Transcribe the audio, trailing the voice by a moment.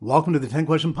Welcome to the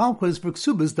 10-question pop quiz for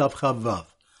Kesubos Daf Chavav.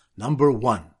 Number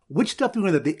 1. Which daf do we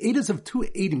learn that the edus of two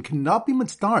edim cannot be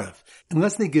mitzdaref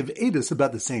unless they give edus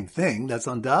about the same thing? That's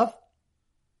on daf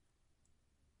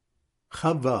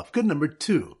Chavav. Good. Number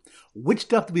 2. Which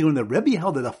daf do we learn that Rebbe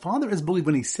held that a father is believed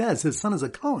when he says his son is a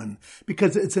Kohen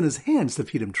because it's in his hands to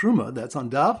feed him truma? That's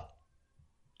on daf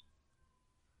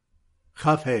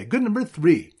Chav Hey. Good. Number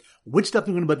 3. Which daf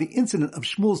do we learn about the incident of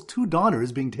Shmuel's two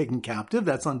daughters being taken captive?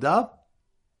 That's on daf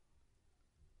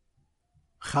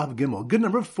Chav Gimel. Good.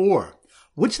 Number 4.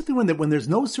 Which is the one that when there's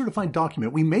no certified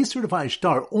document, we may certify a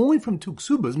shtar only from two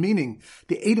ksubas, meaning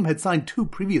the Adam had signed two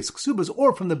previous ksubas,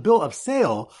 or from the bill of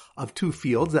sale of two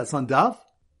fields. That's on daf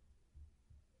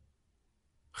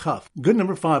Chav. Good.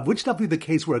 Number 5. Which daf be the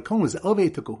case where a Kohen was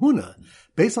elevated to kahuna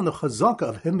based on the chazaka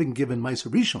of him being given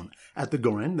Ma'aser Rishon at the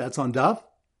Goren? That's on daf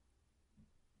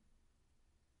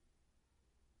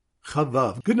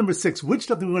Chavav. Good. Number 6. Which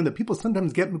stuff do we learn that people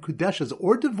sometimes get mekudeshes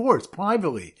or divorced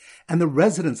privately, and the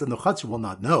residents in the chutzner will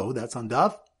not know? That's on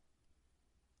daf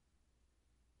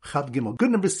Chav Gimel.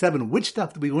 Good. Number 7. Which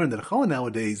stuff do we learn that a Chol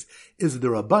nowadays is the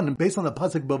Rabban based on the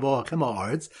pasuk Bavo Hachem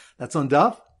Haaretz? That's on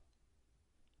daf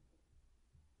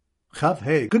Chav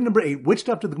Hey. Good. Number 8. Which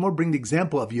stuff did the Gemara bring the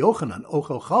example of Yochanan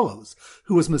Ochel Chalos,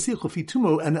 who was Masich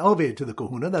Ufitumo and elevated to the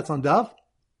Kahuna? That's on daf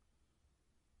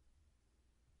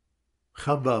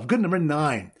Chavav. Good. Number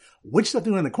 9. Which stuff do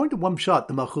we learn? According to one shot,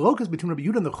 the machlokas between Rabbi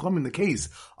Yehuda and the Chum in the case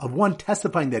of one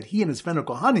testifying that he and his friend are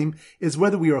Kohanim is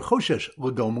whether we are Choshesh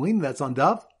L'gomlin. That's on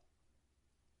daf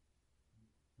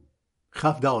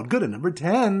Chav Daled. Good. And number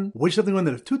 10. Which stuff do we learn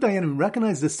that if two Dayanim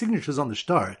recognize the signatures on the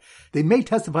shtar, they may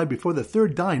testify before the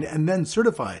third Dayan and then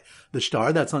certify the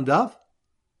shtar? That's on daf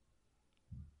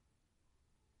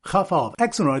Chafal.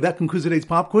 Excellent. That concludes today's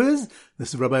pop quiz.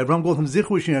 This is Rabbi Avram Goldham Zich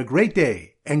wishing you a great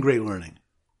day and great learning.